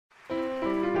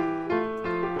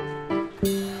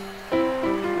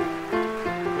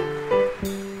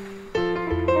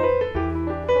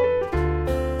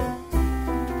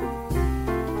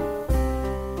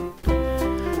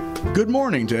Good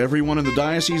morning to everyone in the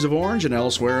Diocese of Orange and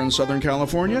elsewhere in Southern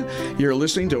California. You're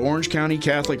listening to Orange County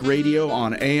Catholic Radio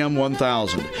on AM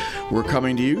 1000. We're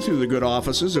coming to you through the good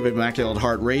offices of Immaculate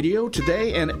Heart Radio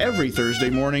today and every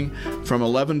Thursday morning from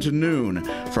 11 to noon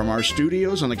from our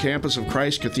studios on the campus of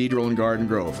Christ Cathedral in Garden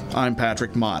Grove. I'm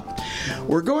Patrick Mott.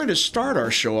 We're going to start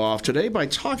our show off today by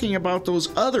talking about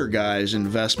those other guys'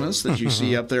 investments that you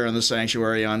see up there in the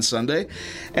sanctuary on Sunday.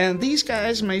 And these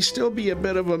guys may still be a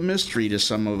bit of a mystery to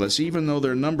some of us, even though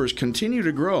their numbers continue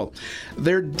to grow.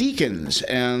 They're deacons,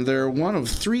 and they're one of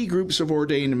three groups of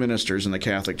ordained ministers in the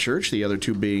Catholic Church, the other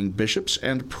two being bishops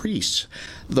and priests.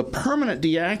 The permanent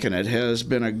diaconate has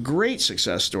been a great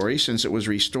success story since it was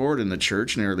restored in the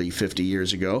Church nearly 50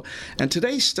 years ago, and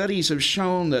today's studies have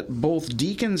shown that both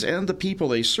deacons and the people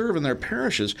they serve in their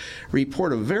parishes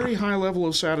report a very high level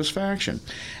of satisfaction.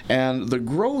 And the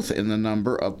growth in the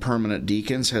number of permanent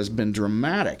deacons has been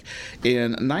dramatic.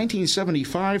 In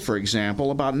 1975, for example,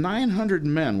 about 900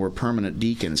 men were permanent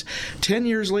deacons. 10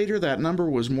 years later, that number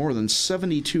was more than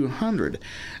 7,200.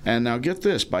 And now get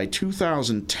this, by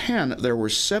 2010, there were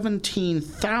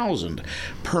 17,000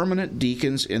 permanent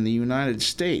deacons in the United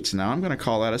States. Now, I'm going to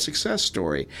call that a success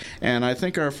story, and I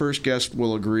think our first guest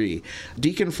will agree.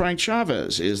 Deacon Frank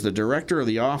Chavez is the director of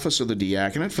the Office of the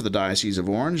Diaconate for the Diocese of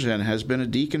Orange and has been a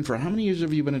deacon for how many years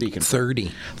have you been a deacon?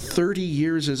 30. 30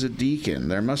 years as a deacon.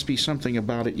 There must be something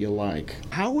about it you like.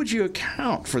 How would you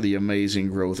account for the amazing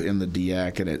growth in the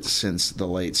diaconate since the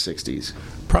late 60s?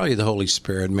 Probably the Holy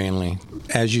Spirit, mainly.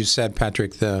 As you said,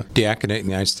 Patrick, the diaconate in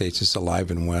the United States is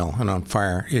alive and well and on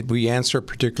fire. We answer a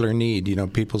particular need. You know,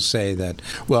 people say that,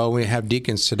 well, we have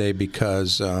deacons today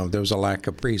because there was a lack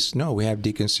of priests. No, we have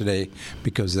deacons today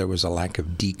because there was a lack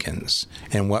of deacons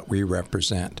and what we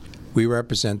represent. We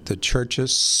represent the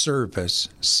Church's service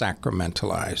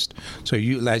sacramentalized. So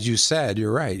as you said,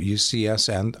 you're right. You see us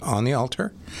on the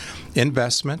altar,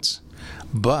 investments,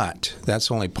 but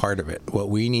that's only part of it. What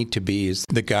we need to be is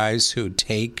the guys who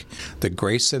take the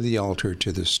grace of the altar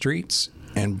to the streets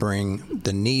and bring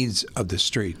the needs of the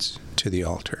streets to the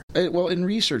altar. Well, in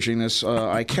researching this,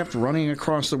 I kept running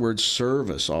across the word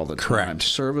service all the time. Correct.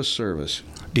 Service.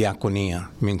 Diakonia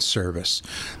means service.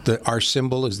 Our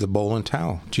symbol is the bowl and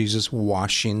towel, Jesus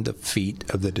washing the feet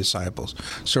of the disciples.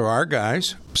 So our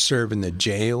guys serve in the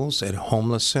jails, at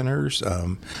homeless centers.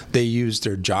 They use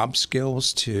their job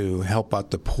skills to help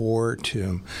out the poor,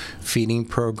 to feeding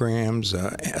programs,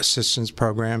 assistance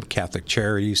programs, Catholic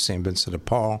Charities, St. Vincent de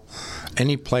Paul.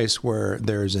 Any place where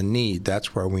there's a need,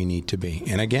 that's where we need to be.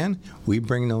 And again, we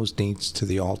bring those needs to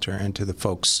the altar and to the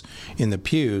folks in the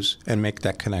pews and make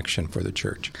that connection for the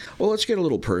church. Well, let's get a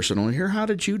little personal here. How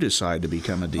did you decide to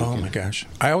become a deacon? Oh, my gosh.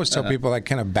 I always tell people I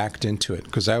kind of backed into it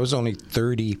because I was only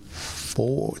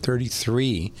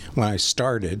 33 when I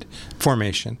started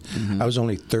formation. Mm-hmm. I was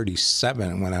only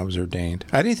 37 when I was ordained.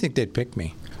 I didn't think they'd pick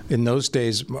me. In those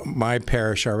days, my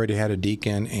parish already had a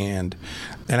deacon, and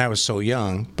I was so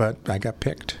young, but I got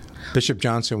picked. Bishop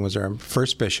Johnson was our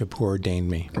first bishop who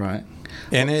ordained me. Right.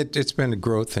 And it's been a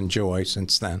growth and joy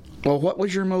since then. Well, what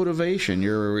was your motivation?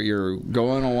 You're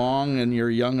going along in your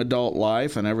young adult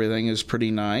life, and everything is pretty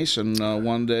nice, and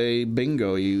one day,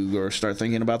 bingo, you start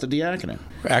thinking about the diaconate.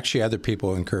 Actually, other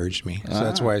people encouraged me, so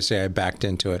that's why I say I backed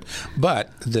into it.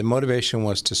 But the motivation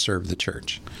was to serve the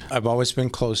church. I've always been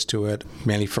close to it,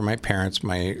 mainly for my parents,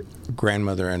 my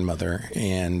grandmother and mother,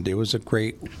 and it was a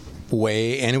great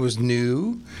way, and it was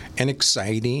new and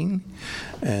exciting,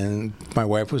 and my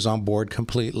wife was on board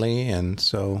completely, and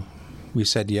so we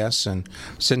said yes, and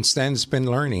since then it's been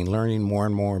learning more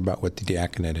and more about what the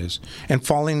diaconate is, and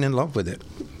falling in love with it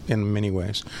in many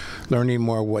ways, learning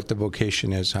more what the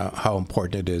vocation is, how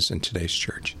important it is in today's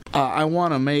church. I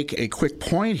want to make a quick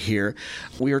point here.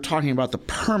 We are talking about the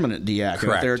permanent diaconate.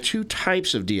 Correct. There are two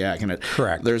types of diaconate.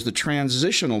 Correct. There's the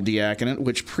transitional diaconate,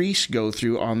 which priests go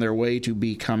through on their way to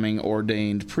becoming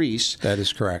ordained priests. That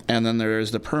is correct. And then there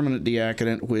is the permanent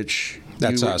diaconate, which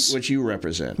you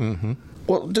represent. Mm-hmm.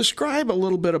 Well, describe a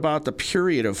little bit about the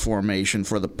period of formation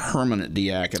for the permanent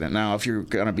diaconate. Now, if you're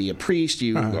going to be a priest,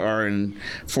 you are in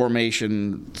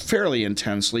formation fairly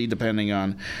intensely, depending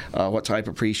on what type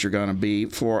of priest you're going to be,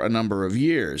 for a number of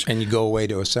years. And you go away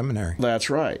to a seminary.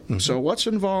 That's right. Mm-hmm. So what's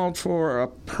involved for a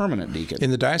permanent deacon? In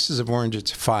the Diocese of Orange,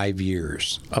 it's 5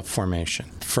 years of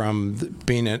formation, from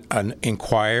being an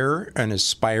inquirer, an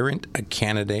aspirant, a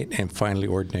candidate, and finally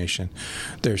ordination.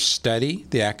 There's study,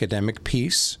 the academic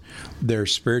piece,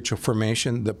 there's spiritual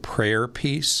formation, the prayer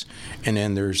piece, and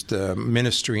then there's the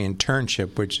ministry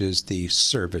internship, which is the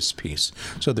service piece.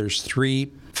 So there's 3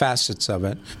 facets of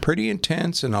it, pretty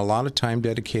intense, and a lot of time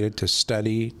dedicated to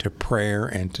study, to prayer,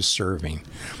 and to serving,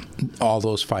 all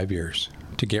those 5 years.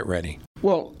 to get ready.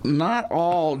 Well, not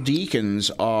all deacons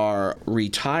are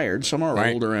retired. Some are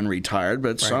Right. older and retired,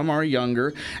 but Right. some are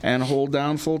younger and hold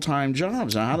down full-time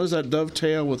jobs. Now, how does that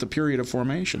dovetail with the period of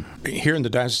formation? Here in the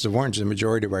Diocese of Orange, the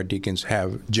majority of our deacons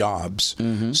have jobs.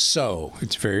 So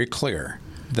it's very clear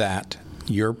that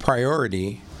your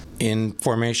priority in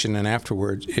formation and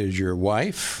afterwards is your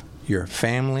wife, your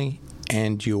family,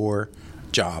 and your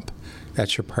job.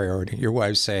 That's your priority. Your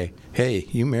wives say, hey,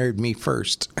 you married me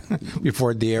first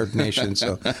before the ordination.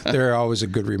 So they're always a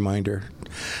good reminder.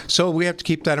 So we have to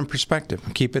keep that in perspective,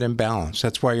 keep it in balance.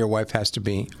 That's why your wife has to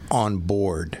be on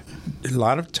board. A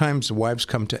lot of times the wives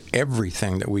come to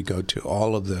everything that we go to,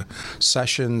 all of the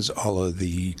sessions, all of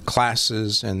the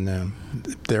classes, and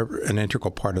they're an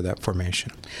integral part of that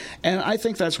formation. And I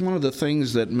think that's one of the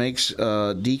things that makes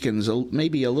deacons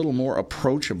maybe a little more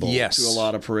approachable Yes. to a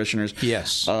lot of parishioners.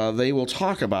 Yes. They will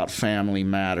talk about family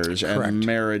matters Correct. and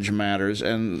marriage matters,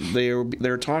 and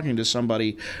they're talking to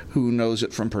somebody who knows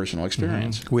it from personal experience.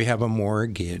 We have a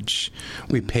mortgage.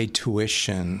 We pay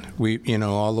tuition.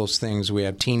 All those things. We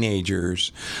have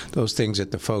teenagers. Those things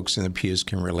that the folks in the pews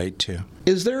can relate to.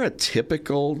 Is there a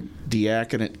typical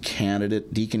deaconate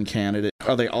candidate, deacon candidate?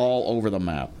 Are they all over the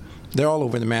map? They're all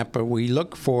over the map, but we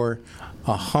look for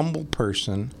a humble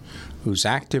person who's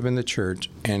active in the church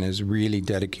and is really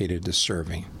dedicated to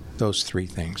serving. Those three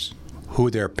things. Who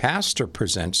their pastor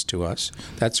presents to us,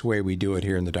 that's the way we do it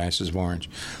here in the Diocese of Orange.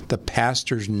 The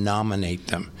pastors nominate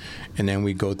them, and then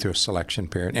we go through a selection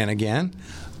period. And again,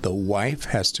 the wife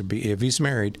has to be, if he's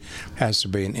married, has to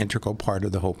be an integral part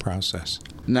of the whole process.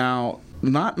 Now,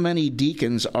 not many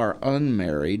deacons are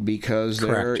unmarried because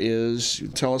there Correct. is,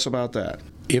 tell us about that.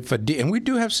 And we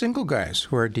do have single guys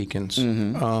who are deacons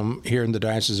here in the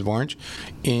Diocese of Orange.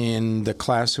 In the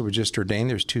class that was just ordained,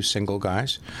 there's 2 single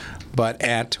guys. But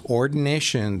at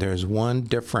ordination, there's one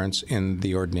difference in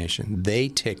the ordination. They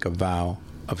take a vow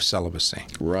of celibacy.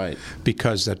 Right.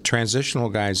 Because the transitional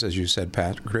guys, as you said,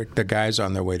 Patrick, the guys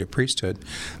on their way to priesthood,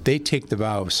 they take the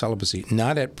vow of celibacy,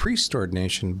 not at priest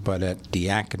ordination, but at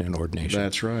diaconate ordination.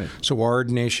 That's right. So our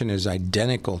ordination is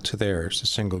identical to theirs, the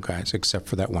single guys, except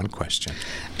for that one question.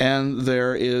 And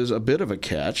there is a bit of a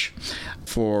catch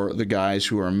for the guys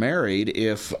who are married.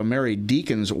 If a married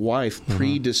deacon's wife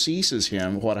predeceases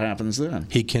him, what happens then?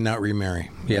 He cannot remarry.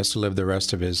 He has to live the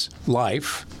rest of his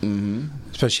life,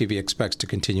 especially if he expects to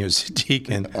continue as a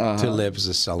deacon, to live as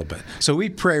a celibate. So we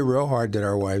pray real hard that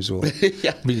our wives will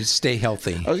stay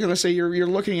healthy. I was going to say, you're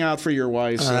looking out for your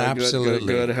wife's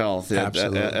good health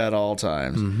at all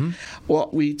times. Well,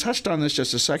 we touched on this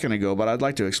just a second ago, but I'd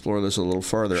like to explore this a little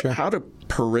further. Sure. How do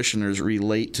parishioners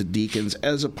relate to deacons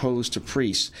as opposed to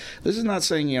priests? This is not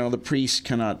saying, the priests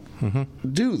cannot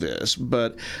do this,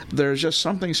 but there's just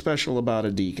something special about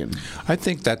a deacon. I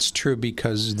think that's true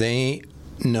because they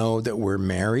know that we're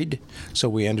married, so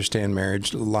we understand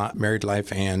married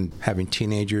life and having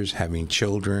teenagers, having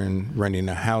children, running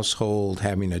a household,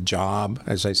 having a job,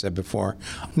 as I said before.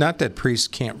 Not that priests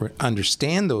can't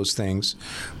understand those things,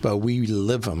 but we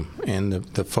live them, and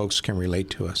the folks can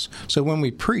relate to us. So when we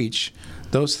preach,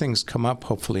 those things come up,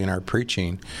 hopefully, in our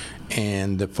preaching,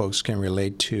 and the folks can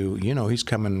relate to, he's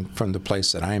coming from the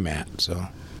place that I'm at, so...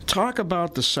 Talk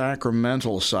about the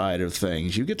sacramental side of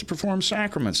things. You get to perform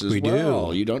sacraments as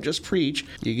well. Do. You don't just preach.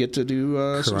 You get to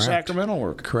do some sacramental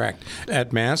work. Correct.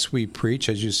 At Mass, we preach,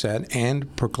 as you said,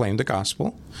 and proclaim the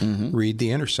gospel, read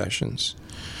the intercessions.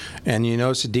 And you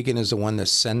notice the deacon is the one that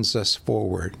sends us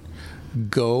forward.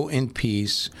 Go in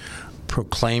peace,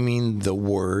 proclaiming the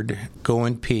word. Go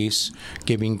in peace,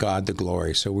 giving God the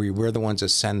glory. So we're the ones that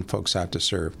send folks out to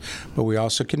serve. But we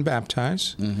also can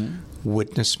baptize,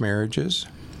 witness marriages,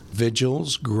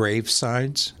 vigils,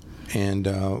 gravesides, and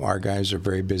our guys are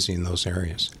very busy in those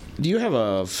areas. Do you have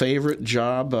a favorite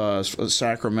job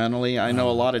sacramentally? I know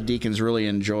a lot of deacons really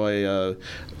enjoy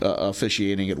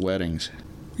officiating at weddings.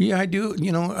 Yeah, I do.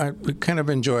 I kind of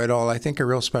enjoy it all. I think a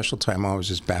real special time always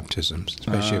is baptisms,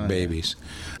 especially of babies.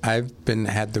 I've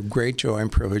had the great joy and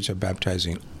privilege of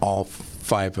baptizing all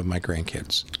 5 of my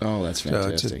grandkids. Oh, that's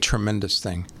fantastic. So it's a tremendous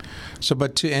thing.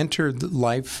 But to enter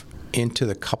life into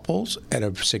the couples at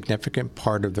a significant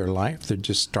part of their life. They're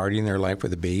just starting their life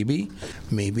with a baby.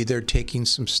 Maybe they're taking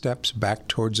some steps back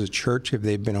towards the church if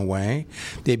they've been away.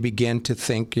 They begin to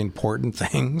think important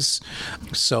things.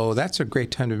 So that's a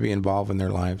great time to be involved in their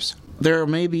lives. There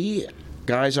may be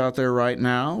guys out there right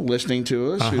now listening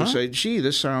to us who say, "Gee,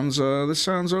 this sounds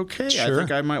okay. Sure. I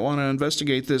think I might want to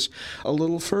investigate this a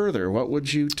little further." What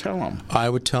would you tell them? I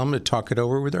would tell them to talk it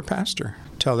over with their pastor.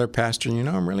 Tell their pastor,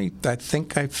 I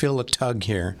think I feel a tug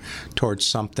here towards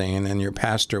something, and then your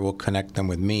pastor will connect them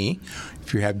with me.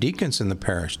 If you have deacons in the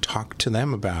parish, talk to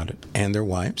them about it and their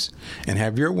wives, and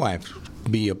have your wife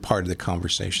be a part of the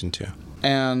conversation too.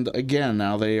 And again,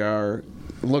 now they are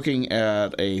looking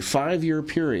at a 5-year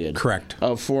period Correct.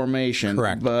 of formation,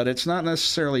 Correct. But it's not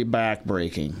necessarily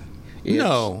backbreaking.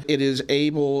 No.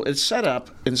 It's set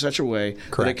up in such a way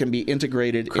that it can be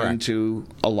integrated into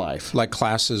a life. Like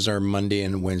classes are Monday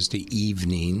and Wednesday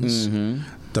evenings.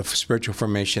 The spiritual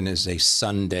formation is a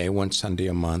Sunday, one Sunday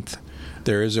a month.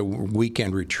 There is a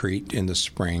weekend retreat in the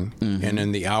spring, and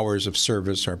then the hours of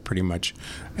service are pretty much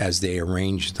as they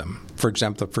arrange them. For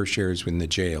example, the first year is in the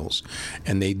jails,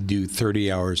 and they do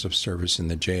 30 hours of service in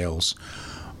the jails,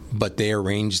 but they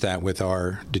arrange that with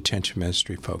our detention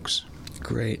ministry folks.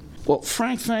 Great. Well,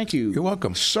 Frank, thank you. You're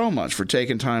welcome. So much for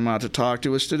taking time out to talk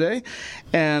to us today.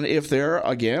 And if there,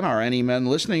 again, are any men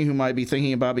listening who might be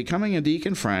thinking about becoming a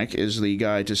deacon, Frank is the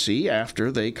guy to see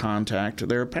after they contact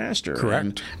their pastor.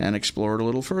 Correct. And explore it a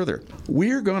little further.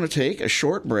 We're going to take a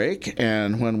short break,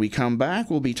 and when we come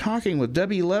back, we'll be talking with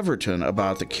Debbie Leverton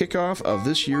about the kickoff of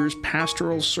this year's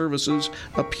Pastoral Services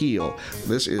Appeal.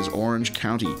 This is Orange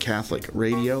County Catholic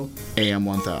Radio, AM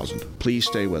 1000. Please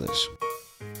stay with us.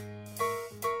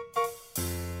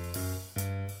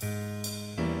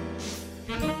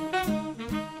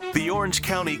 The Orange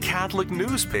County Catholic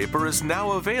newspaper is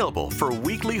now available for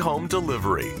weekly home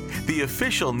delivery. The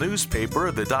official newspaper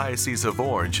of the Diocese of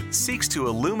Orange seeks to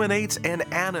illuminate and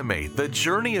animate the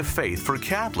journey of faith for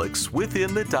Catholics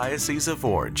within the Diocese of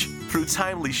Orange through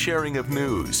timely sharing of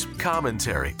news,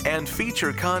 commentary, and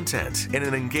feature content in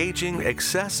an engaging,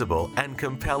 accessible, and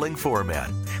compelling format.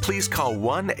 Please call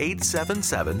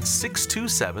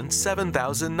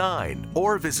 1-877-627-7009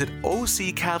 or visit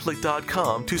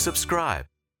occatholic.com to subscribe.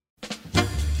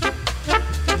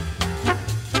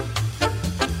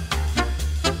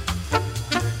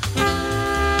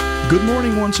 Good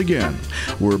morning once again.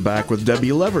 We're back with Debbie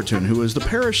Leverton, who is the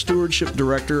Parish Stewardship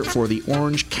Director for the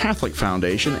Orange Catholic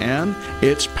Foundation, and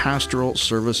it's Pastoral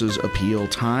Services Appeal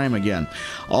time again.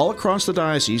 All across the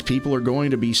diocese, people are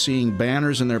going to be seeing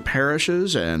banners in their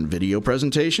parishes and video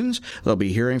presentations. They'll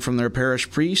be hearing from their parish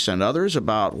priests and others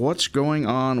about what's going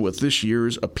on with this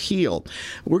year's appeal.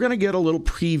 We're going to get a little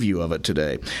preview of it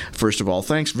today. First of all,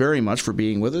 thanks very much for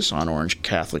being with us on Orange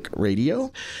Catholic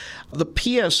Radio. The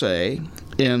PSA,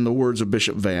 in the words of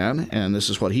Bishop Van, and this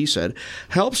is what he said,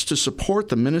 helps to support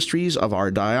the ministries of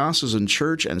our diocesan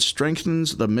church and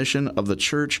strengthens the mission of the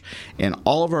church in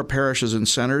all of our parishes and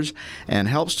centers, and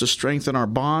helps to strengthen our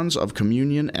bonds of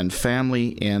communion and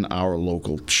family in our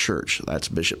local church. That's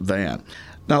Bishop Van.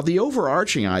 Now, the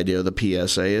overarching idea of the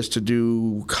PSA is to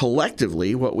do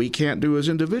collectively what we can't do as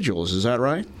individuals. Is that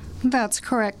right? That's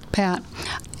correct, Pat.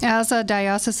 As a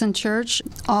diocesan church,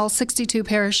 all 62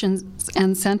 parishes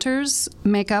and centers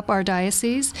make up our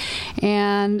diocese,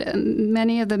 and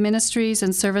many of the ministries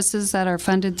and services that are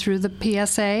funded through the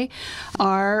PSA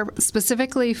are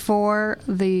specifically for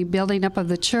the building up of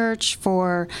the church,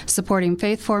 for supporting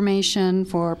faith formation,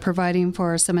 for providing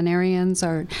for our seminarians,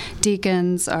 our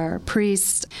deacons, our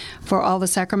priests, for all the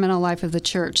sacramental life of the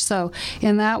church. So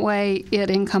in that way, it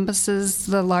encompasses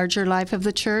the larger life of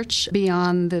the church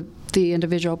beyond the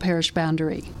individual parish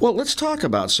boundary. Well, let's talk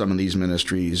about some of these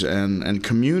ministries and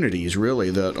communities, really,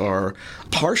 that are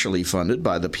partially funded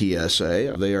by the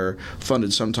PSA. They are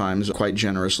funded sometimes quite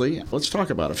generously. Let's talk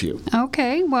about a few.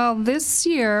 Okay. Well, this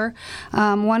year,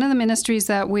 one of the ministries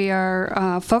that we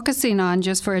are focusing on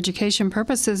just for education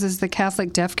purposes is the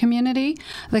Catholic Deaf Community.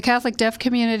 The Catholic Deaf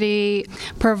Community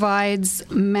provides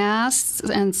Mass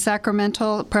and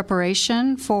sacramental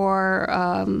preparation for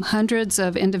hundreds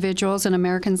of individuals in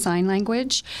American Sign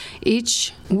Language.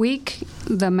 Each week,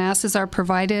 the Masses are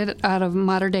provided out of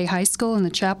Mater Dei High School in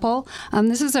the chapel.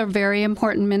 This is a very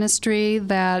important ministry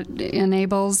that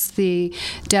enables the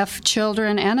deaf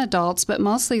children and adults, but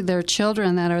mostly their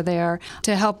children that are there,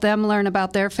 to help them learn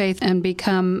about their faith and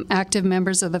become active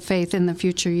members of the faith in the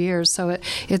future years. So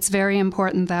it's very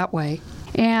important that way.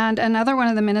 And another one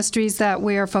of the ministries that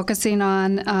we are focusing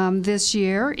on this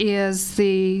year is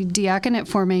the diaconate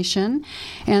formation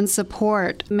and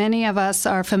support. Many of us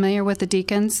are familiar with the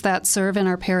deacons that serve in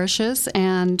our parishes,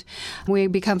 and we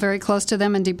become very close to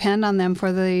them and depend on them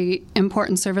for the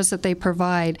important service that they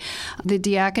provide. The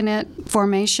diaconate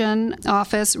formation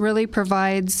office really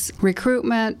provides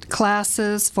recruitment,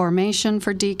 classes, formation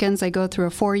for deacons. They go through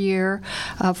a 4-year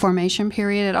formation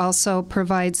period. It also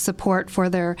provides support for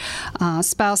their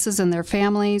spouses and their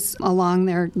families along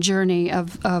their journey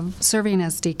of serving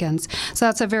as deacons. So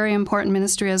that's a very important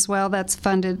ministry as well that's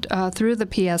funded through the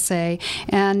PSA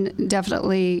and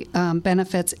definitely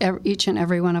benefits each and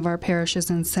every one of our parishes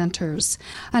and centers.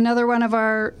 Another one of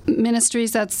our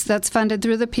ministries that's funded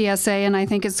through the PSA, and I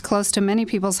think it's close to many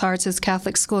people's hearts, is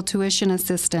Catholic school tuition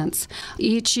assistance.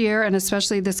 Each year, and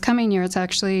especially this coming year, it's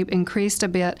actually increased a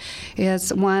bit.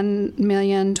 It's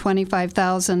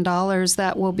 $1,025,000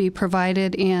 that will be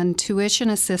provided in tuition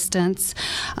assistance.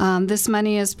 This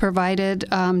money is provided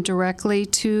directly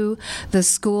to the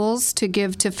schools to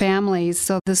give to families.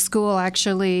 So the school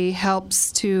actually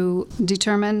helps to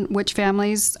determine which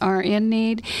families are in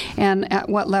need and at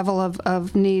what level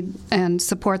of need and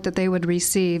support that they would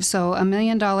receive. So $1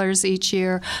 million each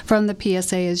year from the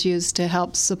PSA is used to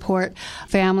help support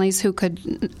families who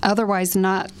could otherwise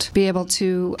not be able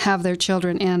to have their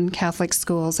children in Catholic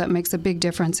schools. That makes a big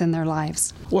difference in their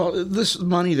lives. Well, this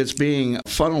money that's being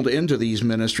funneled into these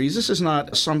ministries, this is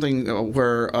not something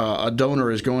where a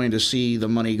donor is going to see the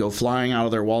money go flying out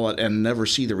of their wallet and never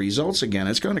see the results again.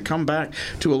 It's going to come back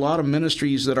to a lot of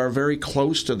ministries that are very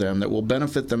close to them that will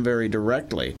benefit them very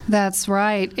directly. That's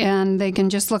right, and they can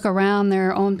just look around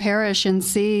their own parish and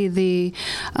see the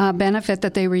benefit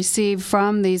that they receive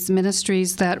from these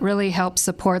ministries that really help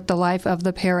support the life of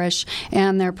the parish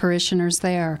and their parishioners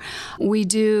there. We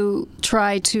do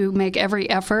try to make every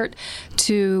effort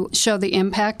to show the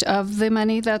impact of the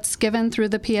money that's given through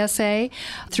the PSA,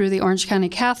 through the Orange County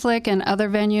Catholic and other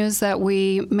venues that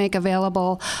we make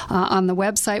available on the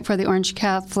website for the Orange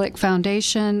Catholic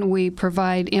Foundation. We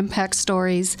provide impact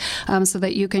stories so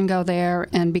that you can go there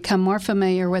and become more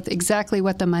familiar with exactly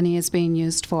what the money is being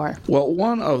used for. Well,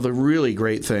 one of the really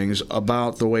great things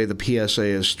about the way the PSA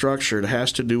is structured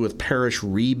has to do with parish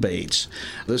rebates.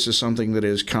 This is something that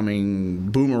is coming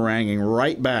boomeranging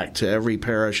right back to every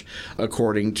parish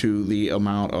according to the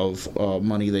amount of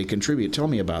money they contribute. Tell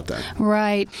me about that.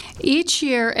 Right. Each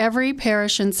year, every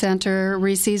parish and center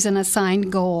receives an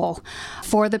assigned goal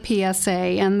for the PSA,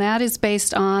 and that is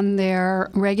based on their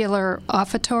regular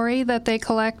offertory that they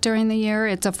collect during the year.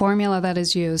 It's a formula that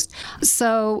is used.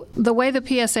 So the way the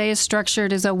PSA is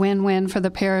structured is a win-win for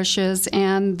the parishes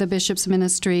and the bishop's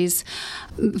ministries.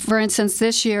 For instance,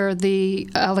 this year the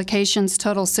allocations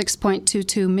total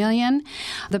 $6.22 million.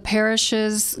 The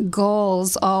parish's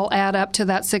goals all add up to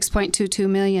that $6.22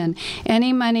 million.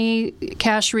 Any money,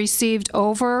 cash received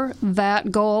over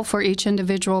that goal for each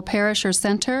individual parish or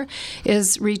center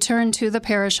is returned to the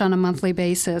parish on a monthly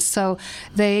basis. So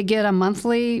they get a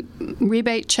monthly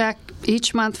rebate check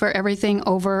each month for everything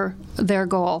over their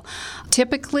goal.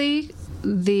 Typically,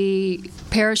 the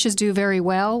parishes do very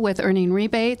well with earning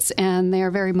rebates, and they are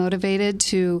very motivated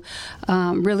to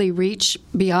really reach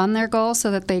beyond their goal so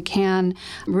that they can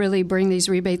really bring these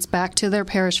rebates back to their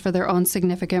parish for their own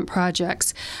significant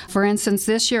projects. For instance,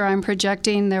 this year I'm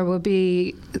projecting there will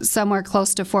be somewhere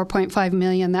close to $4.5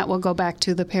 million that will go back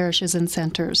to the parishes and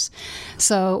centers.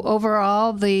 So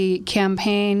overall, the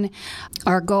campaign,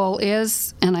 our goal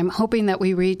is, and I'm hoping that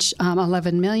we reach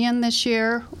 $11 million this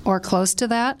year or close to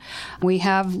that. We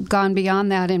have gone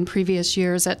beyond that in previous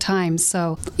years at times.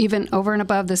 So even over and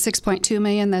above the $6.2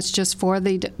 million, that's just for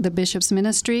the bishop's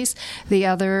ministries. The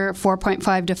other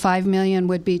 $4.5 to $5 million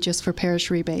would be just for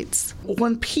parish rebates.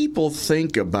 When people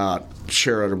think about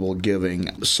charitable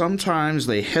giving, sometimes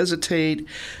they hesitate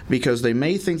because they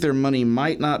may think their money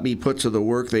might not be put to the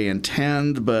work they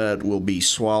intend, but will be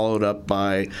swallowed up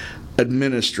by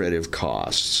administrative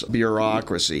costs,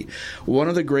 bureaucracy. One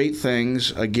of the great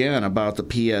things, again, about the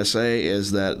PSA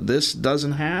is that this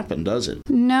doesn't happen, does it?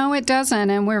 No, it doesn't,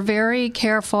 and we're very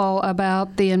careful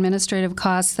about the administrative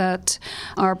costs that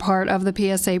are part of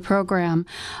the PSA program.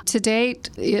 To date,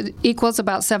 it equals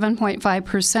about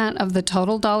 7.5% of the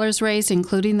total dollars raised,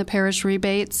 including the parish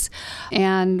rebates,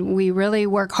 and we really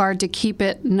work hard to keep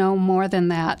it no more than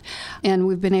that, and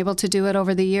we've been able to do it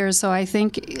over the years. So I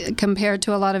think compared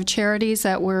to a lot of charities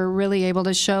that we're really able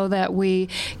to show that we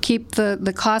keep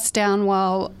the costs down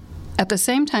while at the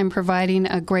same time providing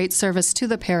a great service to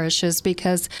the parishes,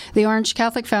 because the Orange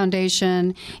Catholic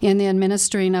Foundation, in the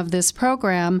administering of this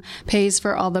program, pays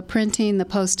for all the printing, the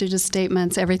postage of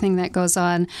statements, everything that goes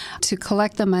on to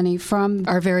collect the money from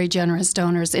our very generous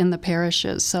donors in the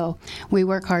parishes. So we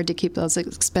work hard to keep those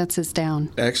expenses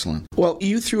down. Excellent. Well,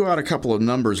 you threw out a couple of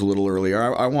numbers a little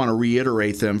earlier. I want to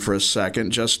reiterate them for a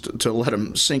second just to let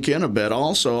them sink in a bit.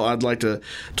 Also, I'd like to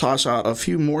toss out a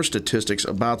few more statistics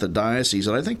about the diocese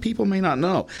that I think people may not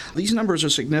know. These numbers are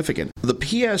significant.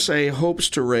 The PSA hopes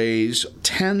to raise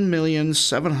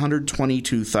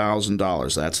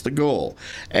 $10,722,000. That's the goal.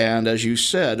 And as you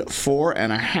said,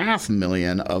 $4.5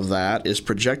 million of that is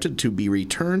projected to be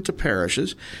returned to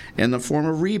parishes in the form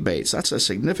of rebates. That's a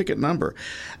significant number.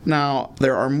 Now,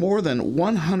 there are more than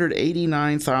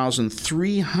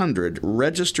 189,300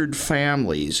 registered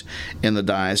families in the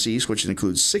diocese, which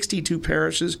includes 62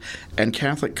 parishes and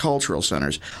Catholic cultural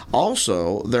centers.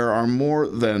 Also, there are more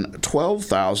than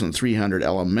 12,300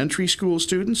 elementary school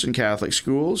students in Catholic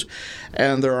schools,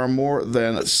 and there are more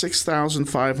than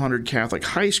 6,500 Catholic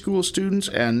high school students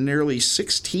and nearly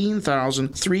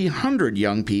 16,300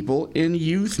 young people in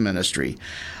youth ministry.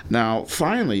 Now,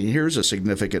 finally, here's a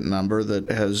significant number that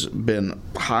has been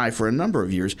high for a number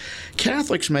of years.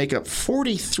 Catholics make up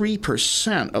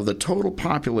 43% of the total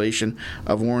population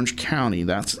of Orange County.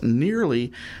 That's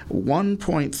nearly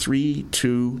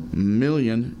 1.32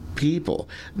 million people.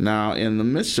 Now, in the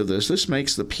midst of this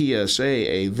makes the PSA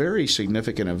a very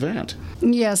significant event.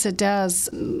 Yes, it does.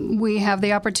 We have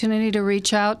the opportunity to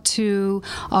reach out to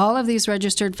all of these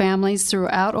registered families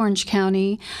throughout Orange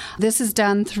County. This is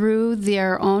done through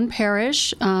their own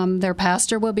parish. Their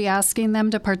pastor will be asking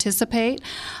them to participate.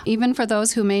 Even for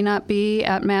those who may not be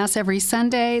at Mass every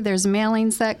Sunday, there's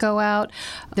mailings that go out.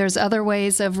 There's other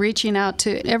ways of reaching out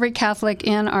to every Catholic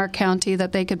in our county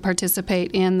that they could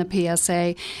participate in the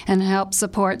PSA and help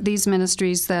support these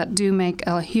ministries that do make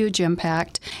a huge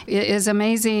impact. It is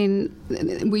amazing.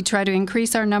 We try to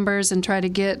increase our numbers and try to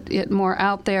get it more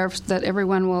out there that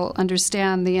everyone will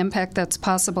understand the impact that's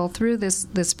possible through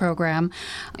this program.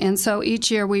 And so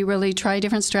each year we really try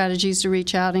different strategies to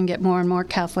reach out and get more and more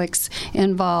Catholics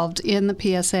involved in the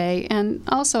PSA, and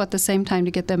also at the same time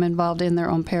to get them involved in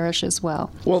their own parish as well.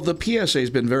 Well, the PSA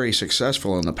has been very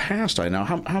successful in the past, I know.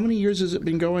 How many years has it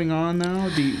been going on now?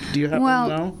 Do you happen to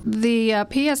know? The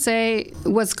PSA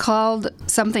was called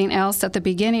something else at the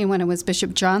beginning when it was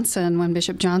Bishop Johnson, when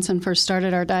Bishop Johnson first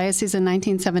started our diocese in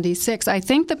 1976. I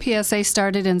think the PSA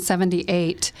started in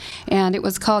 78, and it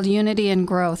was called Unity and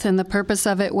Growth, and the purpose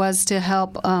of it was to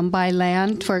help buy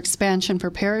land for expansion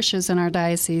for parishes in our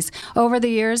diocese. Over the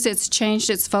years, it's changed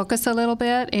its focus a little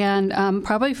bit, and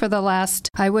probably for the last,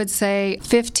 I would say,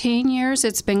 15 years,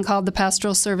 it's been called the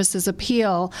Pastoral Services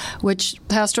Appeal, which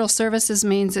pastoral services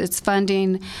means it's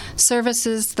funding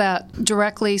services that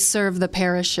directly serve the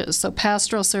parishes. So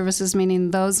pastoral services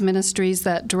meaning those ministries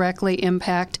that directly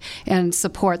impact and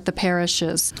support the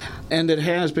parishes. And it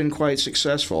has been quite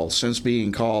successful since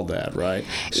being called that, right?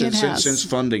 Since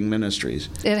funding ministries.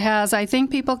 It has. I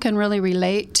think people can really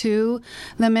relate to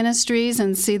the ministries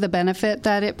and see the benefit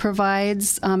that it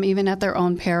provides, even at their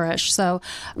own parish. So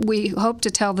we hope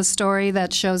to tell the story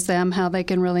that shows them how they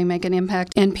can really make an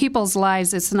impact in people's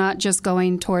lives. It's not just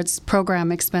going towards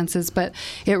program expenses, but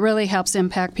it really helps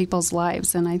impact people's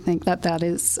lives. And I think that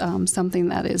is something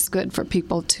that is good for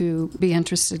people to be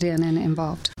interested in and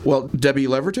involved. Well, Debbie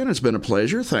Leverton, it's been a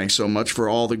pleasure. Thanks so much for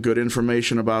all the good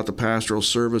information about the Pastoral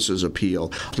Services Appeal.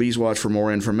 Please watch for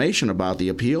more information about the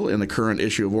appeal in the current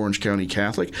issue of Orange County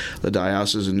Catholic, the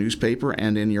diocesan newspaper,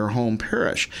 and in your home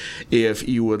parish. If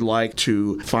you would like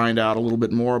to find out a little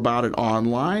bit more about it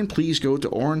online, please go to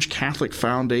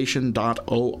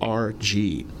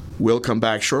orangecatholicfoundation.org. We'll come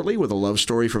back shortly with a love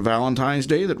story for Valentine's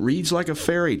Day that reads like a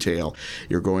fairy tale.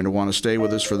 You're going to want to stay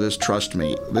with us for this, trust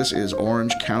me. This is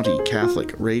Orange County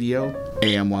Catholic Radio,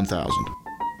 AM 1000.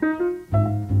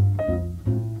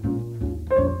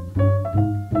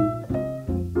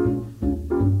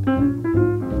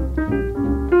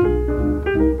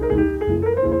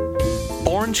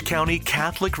 Orange County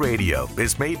Catholic Radio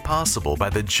is made possible by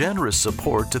the generous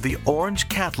support to the Orange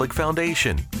Catholic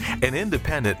Foundation, an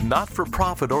independent,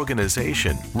 not-for-profit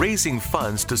organization raising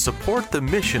funds to support the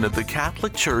mission of the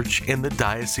Catholic Church in the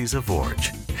Diocese of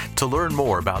Orange. To learn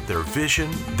more about their vision,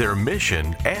 their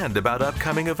mission, and about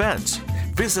upcoming events,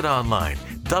 visit online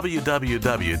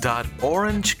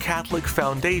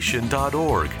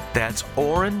www.orangecatholicfoundation.org. That's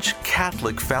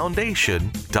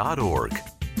orangecatholicfoundation.org.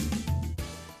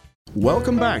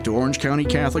 Welcome back to Orange County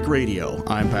Catholic Radio.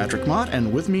 I'm Patrick Mott,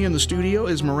 and with me in the studio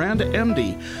is Miranda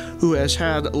Emdy, who has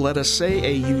had, let us say,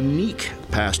 a unique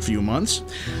past few months.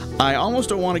 I almost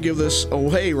don't want to give this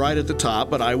away right at the top,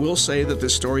 but I will say that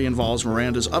this story involves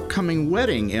Miranda's upcoming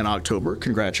wedding in October.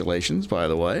 Congratulations, by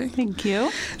the way. Thank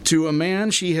you. To a man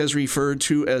she has referred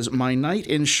to as my knight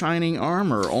in shining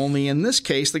armor, only in this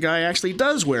case the guy actually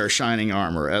does wear shining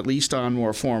armor, at least on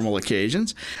more formal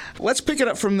occasions. Let's pick it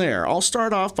up from there. I'll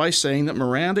start off by saying that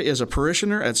Miranda is a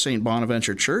parishioner at St.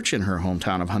 Bonaventure Church in her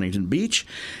hometown of Huntington Beach,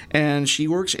 and she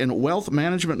works in wealth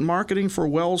management and marketing for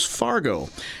Wells Fargo.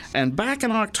 And back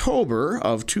in October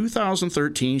of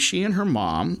 2013, she and her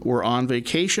mom were on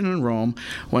vacation in Rome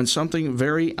when something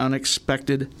very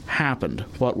unexpected happened.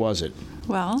 What was it?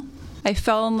 Well, I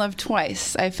fell in love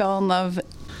twice. I fell in love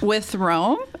with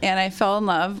Rome, and I fell in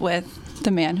love with the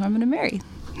man who I'm going to marry.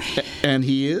 And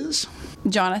he is?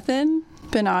 Jonathan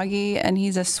Benaghi, and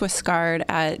he's a Swiss guard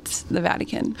at the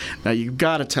Vatican. Now, you've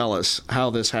got to tell us how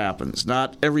this happens.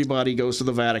 Not everybody goes to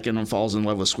the Vatican and falls in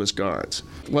love with Swiss guards.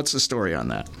 What's the story on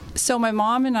that? So my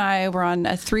mom and I were on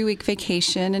a 3-week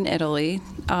vacation in Italy,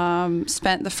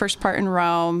 spent the first part in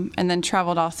Rome, and then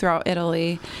traveled all throughout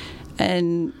Italy,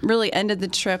 and really ended the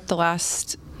trip the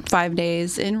last 5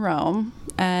 days in Rome.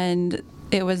 And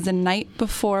it was the night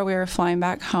before we were flying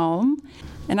back home.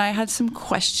 And I had some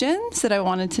questions that I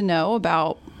wanted to know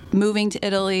about moving to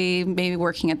Italy, maybe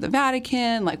working at the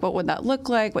Vatican, like what would that look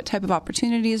like? What type of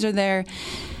opportunities are there?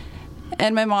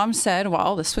 And my mom said,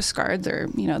 well, the Swiss guards are,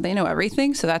 they know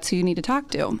everything, so that's who you need to talk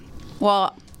to.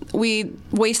 Well, we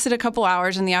wasted a couple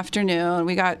hours in the afternoon.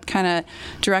 We got kind of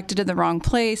directed to the wrong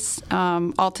place,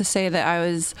 all to say that I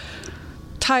was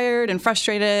tired and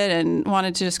frustrated and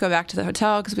wanted to just go back to the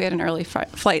hotel because we had an early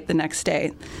flight the next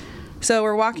day. So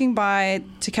we're walking by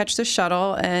to catch the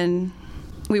shuttle, and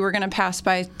we were going to pass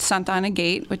by Santa Ana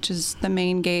Gate, which is the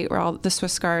main gate where all the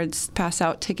Swiss guards pass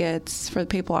out tickets for the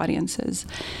papal audiences.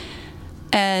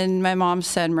 And my mom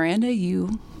said, Miranda,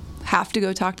 you have to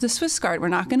go talk to the Swiss guard. We're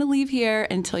not going to leave here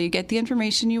until you get the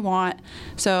information you want,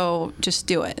 so just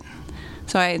do it.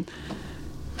 So I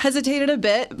hesitated a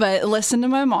bit, but listened to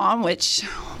my mom, which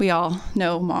we all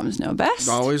know moms know best.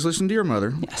 Always listen to your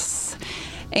mother. Yes.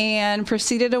 And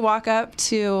proceeded to walk up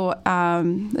to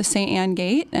the St. Anne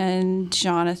Gate, and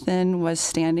Jonathan was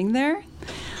standing there.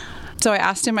 So I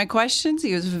asked him my questions.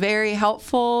 He was very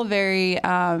helpful, very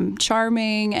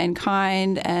charming and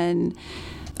kind, and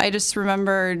I just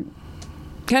remembered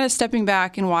kind of stepping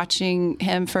back and watching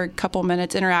him for a couple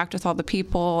minutes interact with all the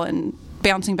people and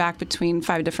bouncing back between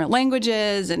 5 different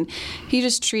languages, and he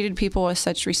just treated people with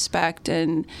such respect,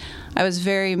 and I was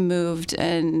very moved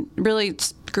and really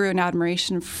grew an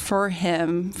admiration for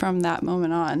him from that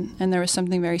moment on, and there was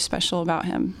something very special about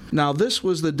him. Now, this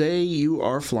was the day you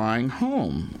are flying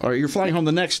home, or you're flying home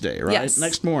the next day, right? Yes.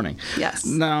 Next morning. Yes.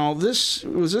 Now,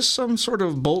 was this some sort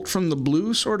of bolt from the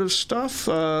blue sort of stuff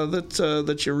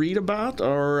that you read about,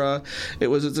 or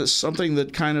was it something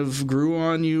that kind of grew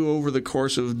on you over the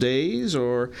course of days,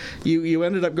 or you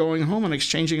ended up going home and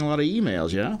exchanging a lot of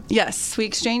emails, yeah? Yes, we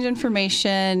exchanged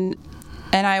information.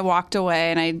 And I walked away,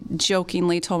 and I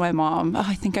jokingly told my mom,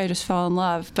 I think I just fell in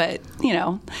love. But,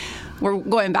 we're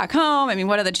going back home. I mean,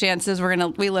 what are the chances?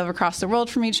 We live across the world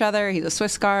from each other. He's a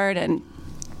Swiss guard. And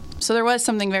so there was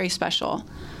something very special.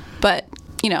 But,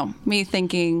 me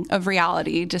thinking of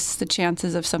reality, just the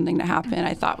chances of something to happen,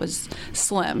 I thought was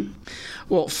slim.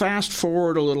 Well, fast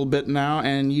forward a little bit now,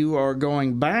 and you are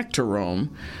going back to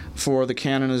Rome for the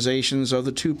canonizations of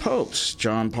the 2 popes,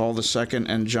 John Paul II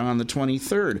and John the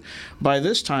 23rd. By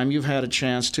this time, you've had a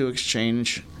chance to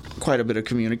exchange quite a bit of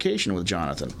communication with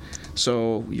Jonathan.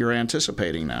 So you're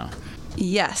anticipating now.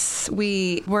 Yes,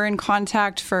 we were in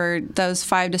contact for those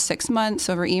 5 to 6 months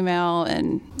over email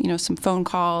and, some phone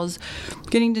calls,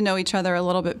 getting to know each other a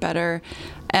little bit better.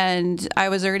 And I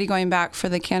was already going back for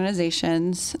the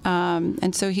canonizations.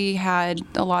 And so he had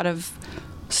a lot of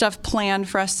stuff planned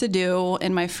for us to do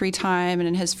in my free time and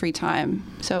in his free time.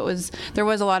 So there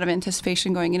was a lot of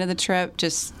anticipation going into the trip,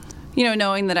 just,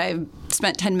 knowing that I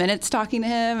spent 10 minutes talking to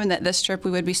him and that this trip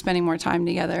we would be spending more time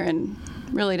together, and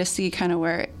really to see kind of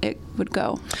where it would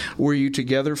go. Were you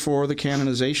together for the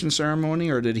canonization ceremony,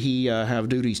 or did he have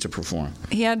duties to perform?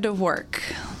 He had to work,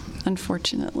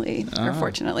 unfortunately, or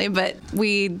fortunately, but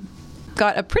we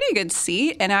got a pretty good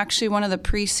seat, and actually one of the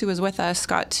priests who was with us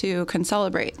got to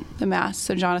concelebrate the Mass,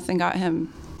 so Jonathan got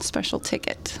him a special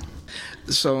ticket.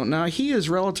 So now he is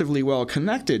relatively well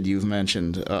connected, you've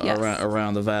mentioned, Yes.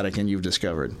 around the Vatican, you've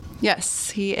discovered. Yes,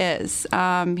 he is.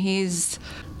 He's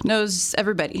knows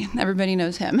everybody. Everybody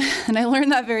knows him. And I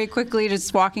learned that very quickly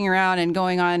just walking around and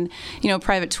going on,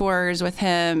 private tours with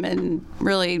him. And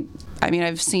really,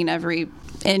 I've seen every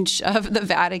inch of the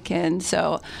Vatican.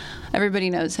 So everybody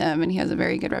knows him, and he has a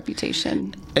very good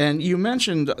reputation. And you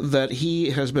mentioned that he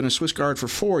has been a Swiss Guard for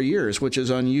 4 years, which is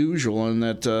unusual, and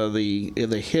that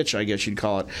the hitch, I guess you'd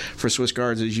call it, for Swiss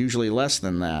Guards is usually less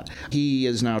than that. He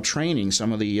is now training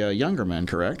some of the younger men,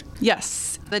 correct?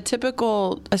 Yes. The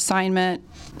typical assignment,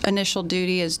 initial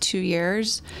duty, is 2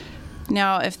 years.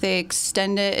 Now, if they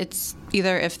extend it, it's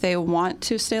either if they want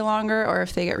to stay longer or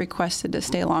if they get requested to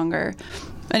stay longer.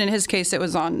 And in his case, it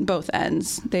was on both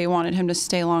ends. They wanted him to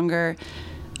stay longer.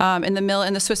 In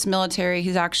the Swiss military,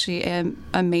 he's actually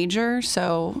a major,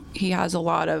 so he has a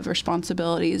lot of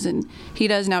responsibilities, and he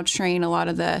does now train a lot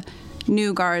of the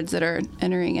new guards that are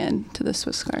entering into the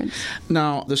Swiss Guards.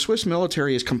 Now, the Swiss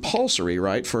military is compulsory,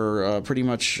 right, for pretty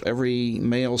much every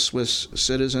male Swiss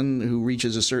citizen who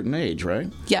reaches a certain age, right?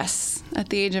 Yes, at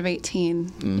the age of 18.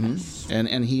 Mm-hmm. Yes.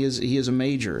 And he is a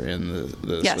major in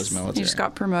the Yes, Swiss military. he just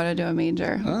got promoted to a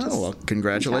major. Oh, well,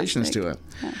 congratulations fantastic. to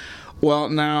him. Yeah. Well,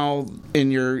 now, in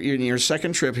your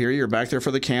second trip here, you're back there for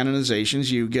the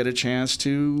canonizations. You get a chance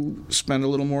to spend a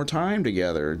little more time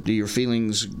together. Do your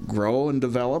feelings grow and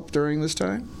develop during this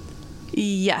time?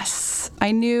 Yes.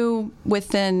 I knew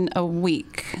within a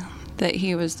week that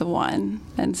he was the one,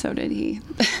 and so did he.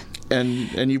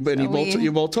 And you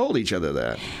both told each other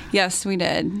that. Yes, we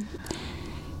did.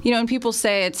 And people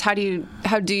say it's how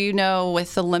do you know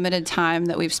with the limited time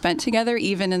that we've spent together,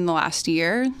 even in the last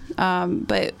year.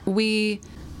 But we,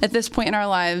 at this point in our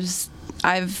lives,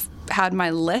 I've had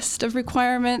my list of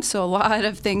requirements, so a lot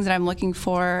of things that I'm looking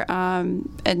for,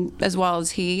 and as well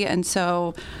as he. And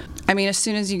so, as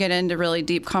soon as you get into really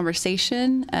deep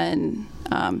conversation and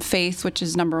faith, which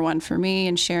is number one for me,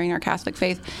 and sharing our Catholic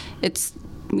faith, it's,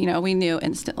 we knew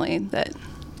instantly that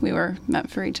we were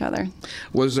meant for each other.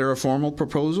 Was there a formal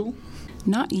proposal?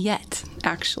 Not yet,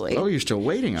 actually. Oh, you're still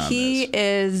waiting on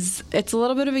this. It's a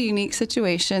little bit of a unique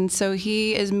situation. So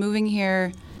he is moving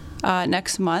here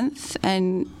next month,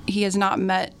 and he has not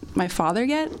met my father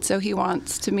yet, so he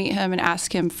wants to meet him and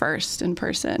ask him first in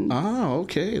person. Oh,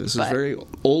 okay. This is very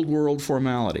old world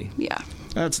formality. Yeah.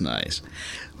 That's nice.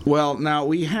 Well, now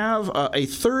we have a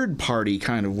third party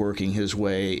kind of working his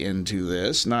way into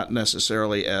this, not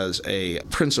necessarily as a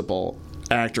principal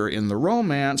actor in the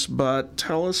romance, but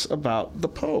tell us about the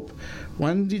Pope.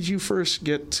 When did you first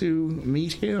get to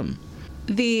meet him?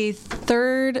 The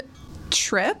third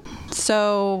trip,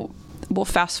 so we'll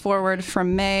fast forward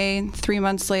from May, 3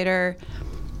 months later,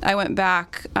 I went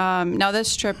back. Now,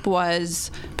 this trip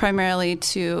was primarily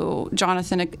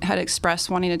Jonathan had expressed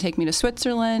wanting to take me to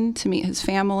Switzerland to meet his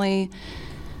family.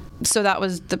 So that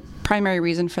was the primary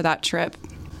reason for that trip,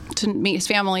 to meet his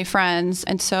family, friends.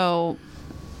 And so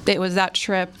it was that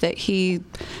trip that he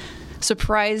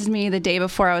surprised me the day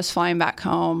before I was flying back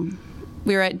home.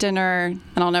 We were at dinner,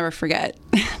 and I'll never forget.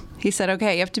 He said,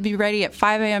 okay, you have to be ready at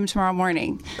 5 a.m. tomorrow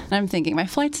morning. And I'm thinking, my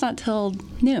flight's not till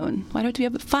noon. Why do I have to be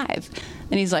up at 5?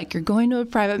 And he's like, you're going to a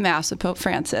private mass with Pope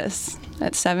Francis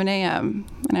at 7 a.m.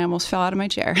 And I almost fell out of my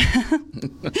chair.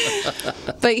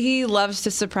 But he loves to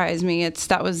surprise me.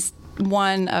 That was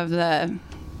one of the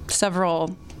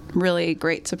several really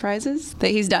great surprises that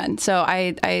he's done. So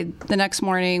I the next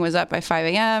morning was up by 5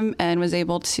 a.m. and was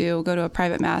able to go to a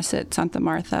private mass at Santa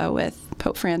Martha with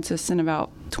Pope Francis and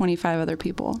about 25 other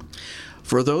people.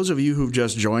 For those of you who've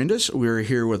just joined us, we're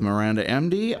here with Miranda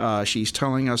MD. She's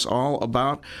telling us all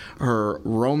about her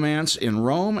romance in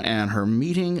Rome and her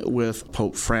meeting with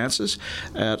Pope Francis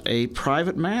at a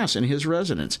private mass in his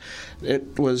residence.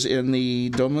 It was in the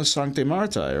Domus Sancti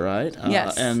Martyr, right?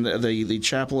 Yes. And the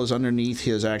chapel is underneath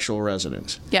his actual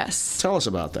residence. Yes. Tell us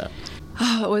about that.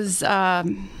 Oh, it was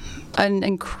an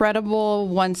incredible,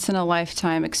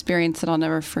 once-in-a-lifetime experience that I'll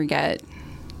never forget.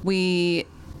 We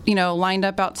lined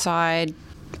up outside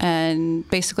and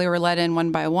basically were let in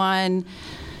one by one.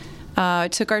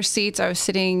 Took our seats. I was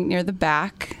sitting near the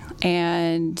back,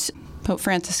 and Pope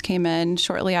Francis came in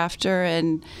shortly after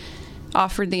and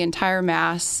offered the entire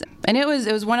Mass. And it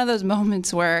was one of those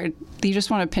moments where you just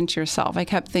want to pinch yourself. I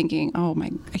kept thinking,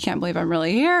 I can't believe I'm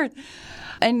really here.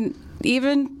 And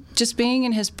even just being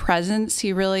in his presence,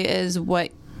 he really is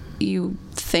what you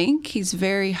think. He's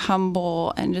very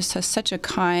humble and just has such a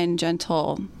kind,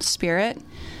 gentle spirit.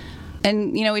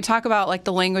 And, we talk about like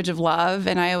the language of love,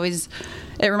 and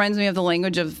it reminds me of the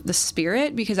language of the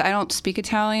spirit, because I don't speak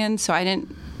Italian, so I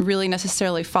didn't really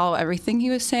necessarily follow everything he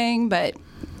was saying, but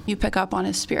you pick up on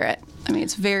his spirit. I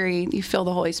mean, you feel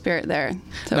the Holy Spirit there.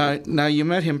 So. Now, you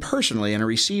met him personally in a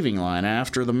receiving line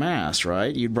after the Mass,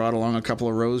 right? You brought along a couple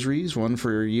of rosaries, one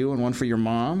for you and one for your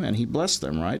mom, and he blessed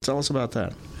them, right? Tell us about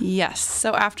that. Yes.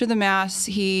 So after the Mass,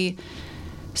 he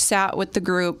sat with the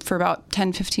group for about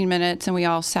 10-15 minutes, and we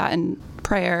all sat in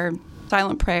prayer,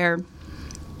 silent prayer.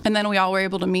 And then we all were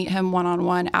able to meet him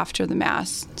one-on-one after the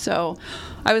Mass. So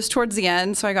I was towards the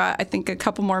end, so I got, I think, a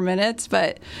couple more minutes,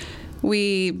 but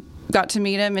we got to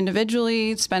meet him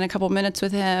individually, spend a couple minutes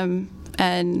with him,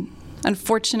 and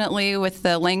unfortunately, with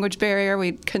the language barrier,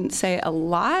 we couldn't say a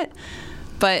lot,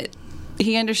 but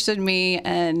he understood me,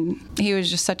 and he was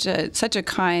just such a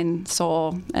kind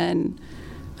soul. And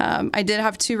I did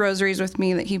have 2 rosaries with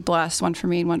me that he blessed, one for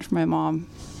me and one for my mom,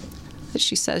 that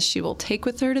she says she will take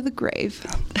with her to the grave.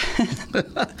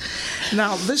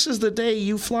 Now, this is the day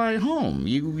you fly home.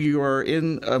 You are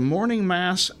in a morning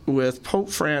Mass with Pope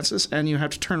Francis, and you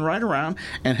have to turn right around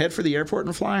and head for the airport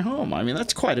and fly home. I mean,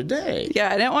 that's quite a day.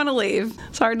 Yeah, I didn't want to leave.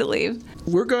 It's hard to leave.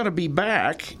 We're going to be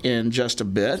back in just a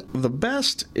bit. The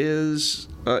best is,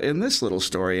 in this little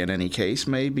story in any case,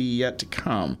 may be yet to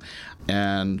come.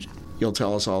 And you'll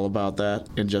tell us all about that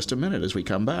in just a minute as we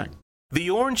come back. The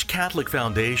Orange Catholic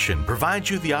Foundation provides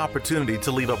you the opportunity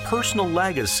to leave a personal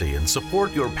legacy and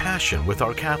support your passion with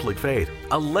our Catholic faith.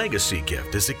 A legacy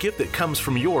gift is a gift that comes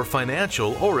from your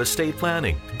financial or estate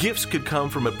planning. Gifts could come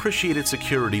from appreciated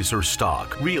securities or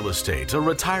stock, real estate, a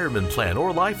retirement plan,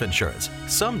 or life insurance.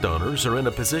 Some donors are in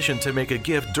a position to make a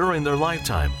gift during their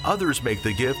lifetime. Others make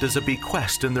the gift as a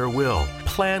bequest in their will.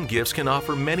 Planned gifts can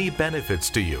offer many benefits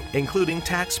to you, including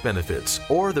tax benefits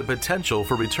or the potential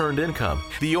for returned income.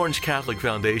 The Orange Catholic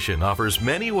Foundation offers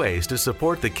many ways to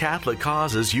support the Catholic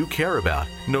causes you care about.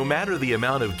 No matter the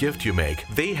amount of gift you make,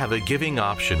 they have a giving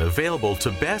option available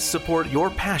to best support your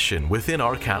passion within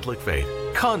our Catholic faith.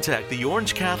 Contact the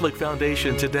Orange Catholic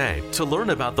Foundation today to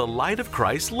learn about the Light of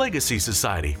Christ Legacy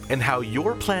Society and how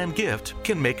your planned gift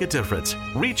can make a difference.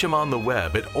 Reach them on the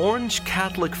web at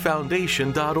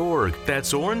orangecatholicfoundation.org.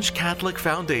 That's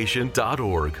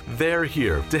orangecatholicfoundation.org. They're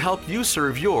here to help you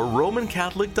serve your Roman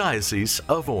Catholic Diocese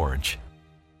of Orange.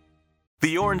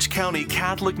 The Orange County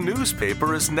Catholic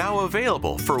newspaper is now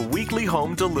available for weekly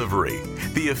home delivery.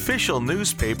 The official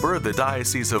newspaper of the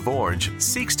Diocese of Orange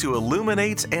seeks to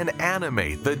illuminate and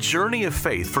animate the journey of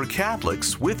faith for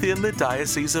Catholics within the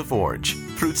Diocese of Orange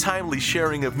through timely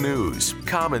sharing of news,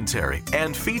 commentary,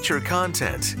 and feature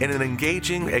content in an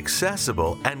engaging,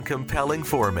 accessible, and compelling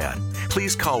format.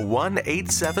 Please call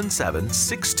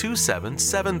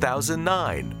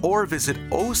 1-877-627-7009 or visit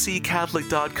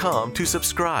occatholic.com to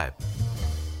subscribe.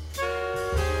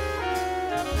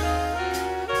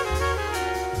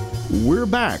 We're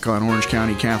back on Orange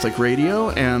County Catholic Radio,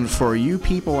 and for you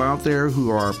people out there who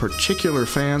are particular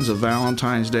fans of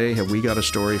Valentine's Day, have we got a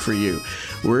story for you.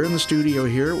 We're in the studio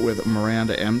here with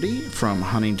Miranda Emdy from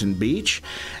Huntington Beach,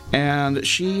 and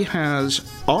she has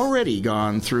already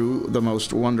gone through the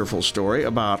most wonderful story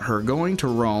about her going to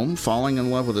Rome, falling in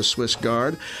love with a Swiss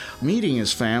guard, meeting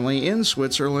his family in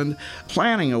Switzerland,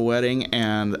 planning a wedding,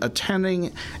 and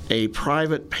attending a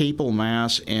private papal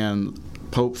mass in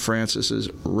Pope Francis's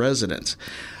residence.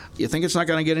 You think it's not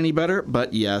going to get any better?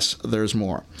 But yes, there's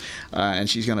more. And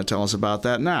she's going to tell us about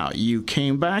that now. You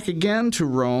came back again to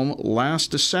Rome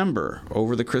last December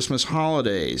over the Christmas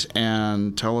holidays.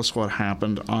 And tell us what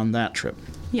happened on that trip.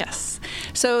 Yes.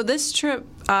 So this trip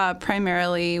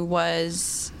primarily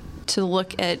was to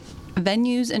look at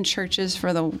venues and churches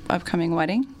for the upcoming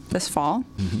wedding this fall.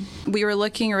 Mm-hmm. We were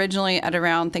looking originally at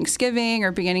around Thanksgiving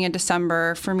or beginning of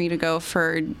December for me to go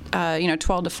for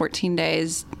 12 to 14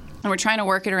 days. And we're trying to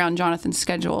work it around Jonathan's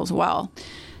schedule as well.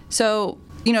 So,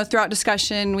 throughout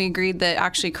discussion, we agreed that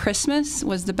actually Christmas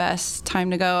was the best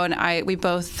time to go. And we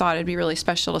both thought it'd be really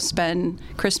special to spend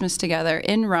Christmas together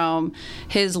in Rome,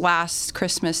 his last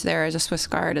Christmas there as a Swiss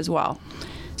guard as well.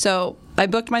 So I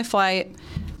booked my flight.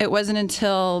 It wasn't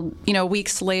until,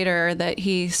 weeks later that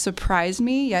he surprised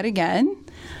me yet again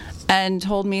and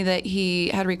told me that he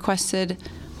had requested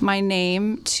my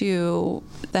name to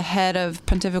the head of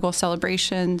pontifical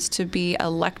celebrations to be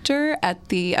a lector at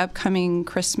the upcoming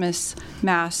Christmas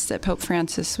Mass that Pope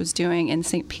Francis was doing in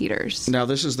St. Peter's. Now,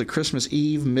 this is the Christmas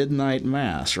Eve midnight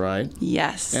Mass, right?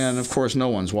 Yes. And, of course, no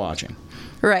one's watching.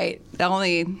 Right.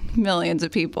 Only millions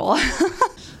of people.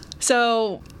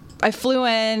 So I flew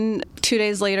in 2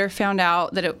 days later, found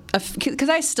out that because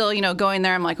I still, going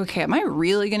there, I'm like, okay, am I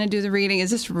really going to do the reading?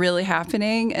 Is this really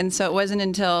happening? And so it wasn't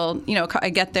until, I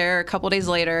get there a couple days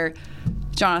later,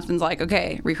 Jonathan's like,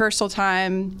 okay, rehearsal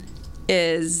time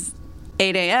is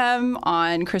 8 a.m.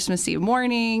 on Christmas Eve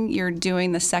morning. You're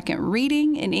doing the second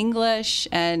reading in English.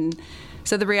 And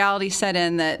So the reality set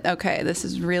in that, okay, this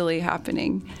is really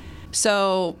happening.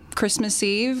 So Christmas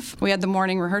Eve, we had the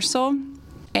morning rehearsal,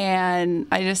 and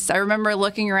I remember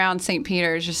looking around St.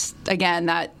 Peter's, just, again,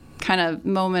 that kind of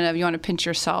moment of you want to pinch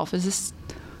yourself.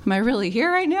 Am I really here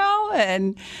right now?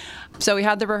 And so we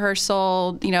had the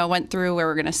rehearsal, went through where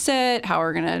we're going to sit, how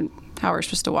we're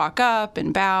supposed to walk up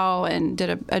and bow, and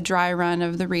did a dry run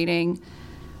of the reading.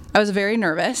 I was very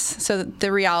nervous, so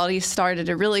the reality started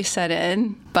to really set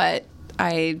in, but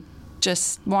I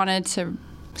just wanted to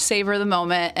savor the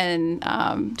moment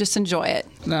and just enjoy it.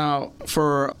 Now,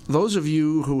 for those of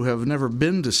you who have never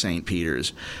been to St.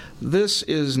 Peter's, this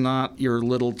is not your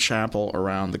little chapel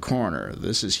around the corner.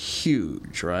 This is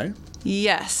huge, right?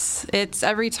 Yes. It's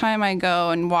every time I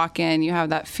go and walk in, you have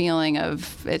that feeling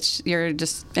of you're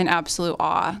just in absolute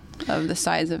awe of the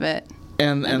size of it.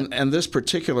 And this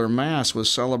particular Mass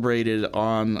was celebrated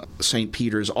on St.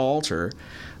 Peter's altar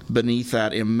beneath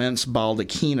that immense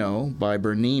baldacchino by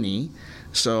Bernini.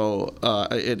 So,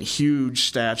 huge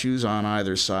statues on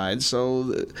either side.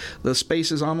 So the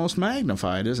space is almost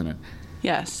magnified, isn't it?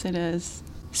 Yes, it is.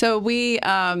 So we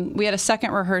had a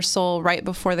second rehearsal right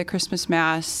before the Christmas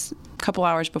Mass, a couple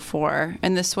hours before.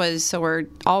 And so we're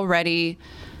already,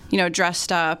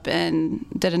 dressed up and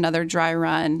did another dry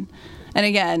run. And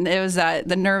again, it was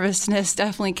the nervousness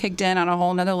definitely kicked in on a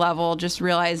whole nother level, just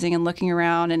realizing and looking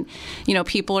around, and,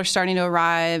 people are starting to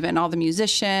arrive, and all the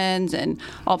musicians and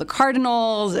all the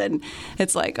cardinals, and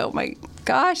it's like, oh my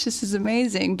gosh, this is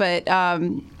amazing. But,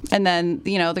 and then,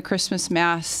 the Christmas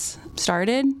Mass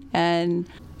started, and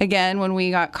again, when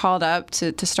we got called up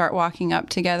to start walking up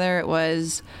together,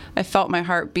 I felt my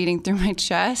heart beating through my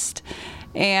chest,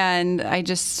 and I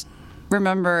just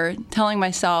remember telling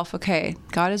myself, okay,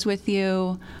 God is with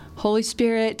you. Holy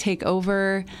Spirit, take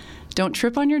over. Don't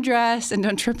trip on your dress and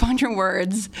don't trip on your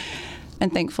words.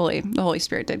 And thankfully, the Holy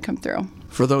Spirit did come through.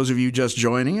 For those of you just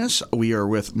joining us, we are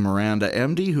with Miranda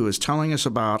Emdy, who is telling us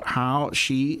about how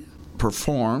she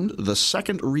performed the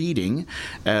second reading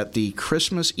at the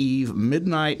Christmas Eve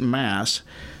Midnight Mass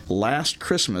last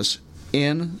Christmas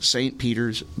in St.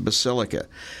 Peter's Basilica.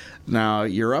 Now,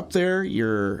 you're up there,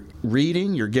 you're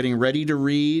reading, you're getting ready to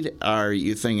read. Are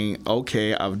you thinking,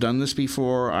 okay, I've done this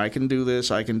before, I can do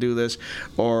this?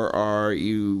 Or are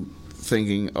you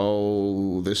thinking,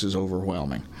 oh, this is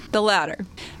overwhelming? The latter.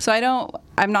 So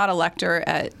I'm not a lector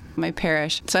at my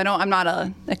parish, so I'm not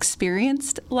an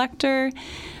experienced lector.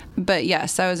 But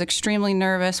yes, I was extremely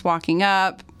nervous walking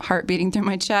up, heart beating through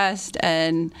my chest,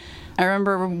 and I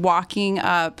remember walking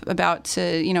up, about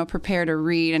to, prepare to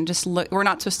read, and just look. We're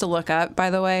not supposed to look up, by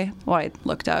the way. Well, I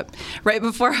looked up right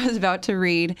before I was about to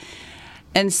read,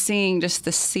 and seeing just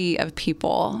the sea of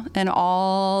people and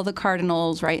all the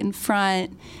cardinals right in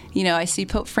front. I see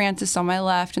Pope Francis on my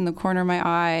left in the corner of my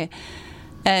eye,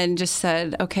 and just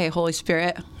said, okay, Holy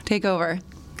Spirit, take over.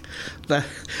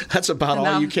 That's about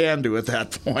all you can do at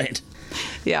that point.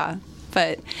 Yeah.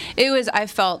 But I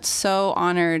felt so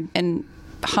honored and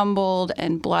humbled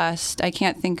and blessed. I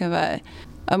can't think of a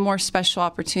more special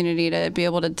opportunity to be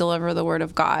able to deliver the Word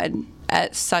of God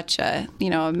at such a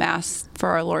Mass for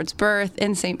our Lord's birth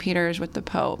in St. Peter's with the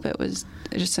Pope. It was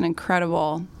just an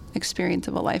incredible experience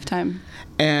of a lifetime.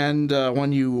 And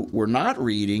when you were not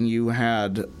reading, you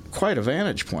had quite a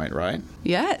vantage point, right?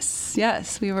 Yes.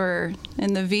 We were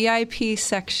in the VIP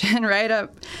section, right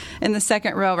up in the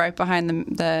second row, right behind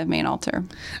the main altar.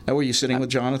 And were you sitting with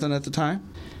Jonathan at the time?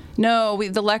 No,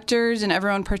 the lectors and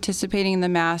everyone participating in the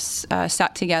Mass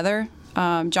sat together.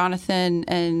 Jonathan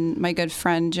and my good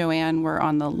friend Joanne were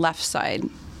on the left side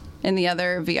in the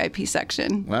other VIP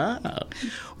section. Wow.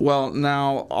 Well,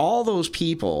 now, all those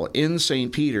people in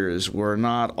St. Peter's were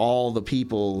not all the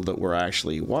people that were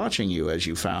actually watching you, as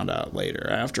you found out later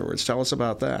afterwards. Tell us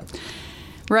about that.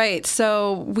 Right.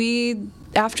 So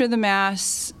after the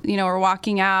Mass, we're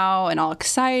walking out and all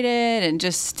excited and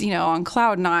just, on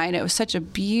cloud nine. It was such a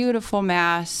beautiful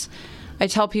Mass. I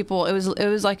tell people it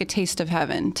was like a taste of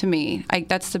heaven to me.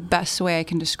 That's the best way I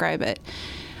can describe it.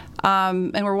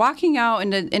 And we're walking out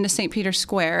into St. Peter's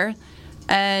Square,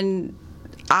 and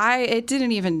it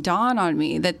didn't even dawn on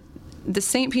me that the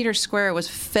St. Peter's Square was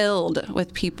filled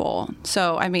with people.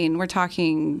 So, we're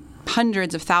talking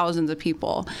hundreds of thousands of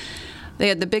people. They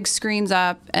had the big screens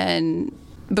up, and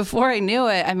before I knew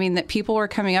it, that people were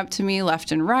coming up to me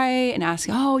left and right and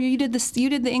asking, oh, you did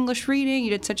the English reading, you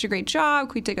did such a great job,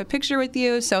 could we take a picture with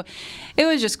you? So it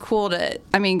was just cool to,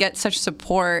 get such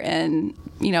support and,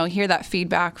 hear that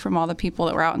feedback from all the people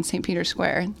that were out in St. Peter's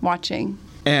Square watching.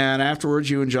 And afterwards,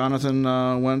 you and Jonathan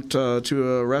went to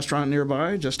a restaurant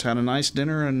nearby, just had a nice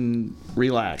dinner and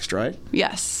relaxed, right?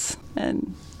 Yes,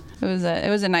 and it was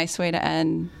a nice way to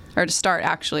end or to start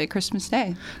actually Christmas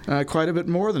Day. Quite a bit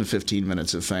more than 15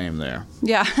 minutes of fame there.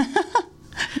 Yeah,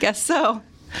 I guess so.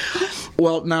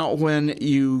 Well, now, when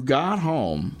you got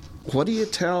home, what do you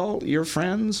tell your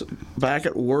friends back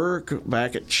at work,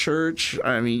 back at church?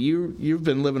 I mean, you've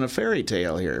been living a fairy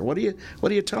tale here. What do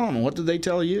you tell them? What did they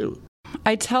tell you?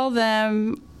 I tell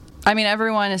them, I mean,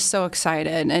 everyone is so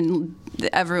excited, and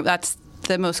that's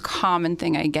the most common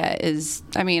thing I get is,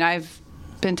 I mean, I've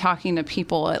been talking to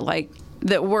people at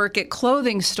that work at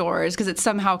clothing stores because it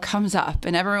somehow comes up,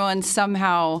 and everyone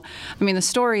somehow, I mean, the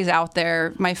story's out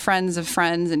there, my friends of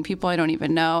friends and people I don't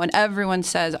even know, and everyone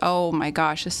says, oh my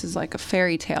gosh, this is like a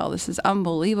fairy tale. This is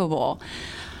unbelievable.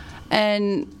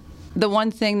 And the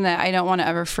one thing that I don't want to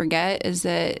ever forget is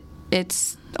that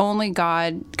it's only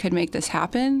God could make this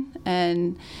happen.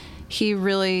 And he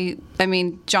really, I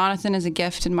mean, Jonathan is a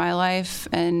gift in my life,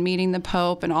 and meeting the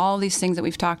Pope and all these things that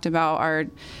we've talked about are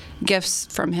gifts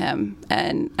from him.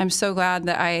 And I'm so glad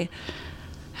that I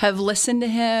have listened to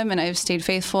him and I've stayed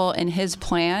faithful in his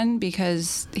plan,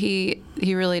 because he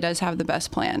really does have the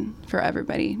best plan for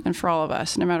everybody and for all of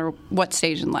us, no matter what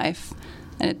stage in life.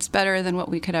 And it's better than what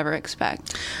we could ever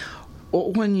expect.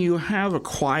 When you have a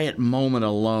quiet moment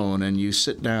alone and you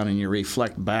sit down and you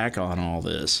reflect back on all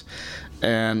this,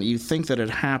 and you think that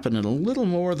it happened in a little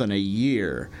more than a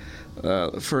year,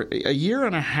 for a year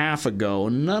and a half ago,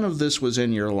 none of this was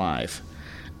in your life.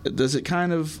 Does it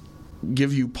kind of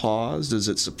give you pause? Does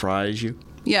it surprise you?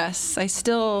 Yes, I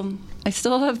still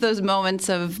have those moments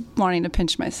of wanting to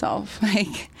pinch myself,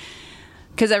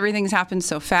 because everything's happened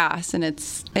so fast, and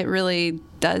it really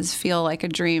does feel like a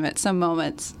dream at some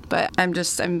moments. But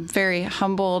I'm very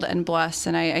humbled and blessed,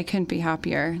 and I couldn't be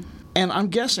happier. And I'm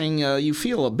guessing you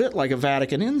feel a bit like a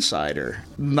Vatican insider.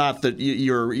 Not that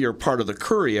you're part of the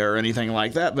Curia or anything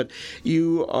like that, but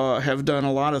you have done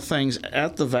a lot of things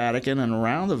at the Vatican and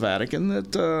around the Vatican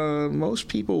that most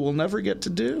people will never get to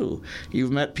do.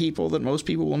 You've met people that most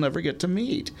people will never get to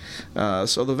meet.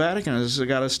 So the Vatican has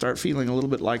got to start feeling a little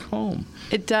bit like home.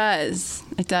 It does.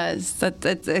 It does.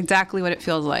 That's exactly what it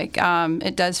feels like.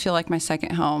 It does feel like my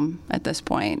second home at this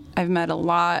point. I've met a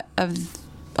lot of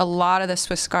the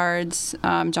Swiss Guards,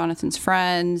 Jonathan's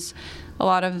friends, a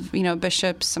lot of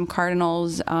bishops, some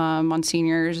cardinals,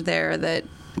 monsignors there that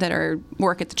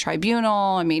work at the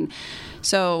tribunal. I mean,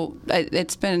 so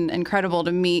it's been incredible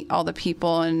to meet all the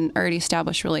people and already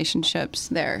establish relationships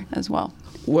there as well.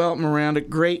 Well, Miranda,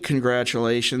 great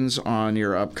congratulations on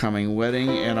your upcoming wedding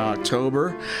in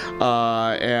October.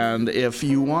 And if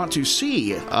you want to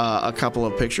see a couple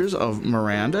of pictures of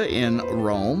Miranda in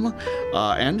Rome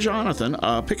and Jonathan,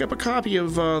 pick up a copy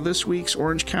of this week's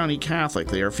Orange County Catholic.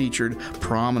 They are featured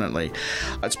prominently.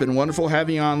 It's been wonderful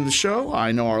having you on the show.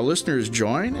 I know our listeners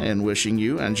join in wishing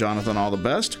you and Jonathan all the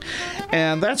best.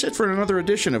 And that's it for another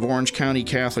edition of Orange County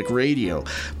Catholic Radio.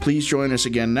 Please join us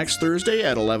again next Thursday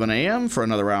at 11 a.m. for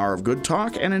another hour of good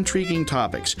talk and intriguing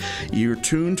topics. You're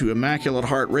tuned to Immaculate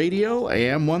Heart Radio,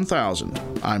 AM 1000.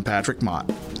 I'm Patrick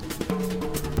Mott.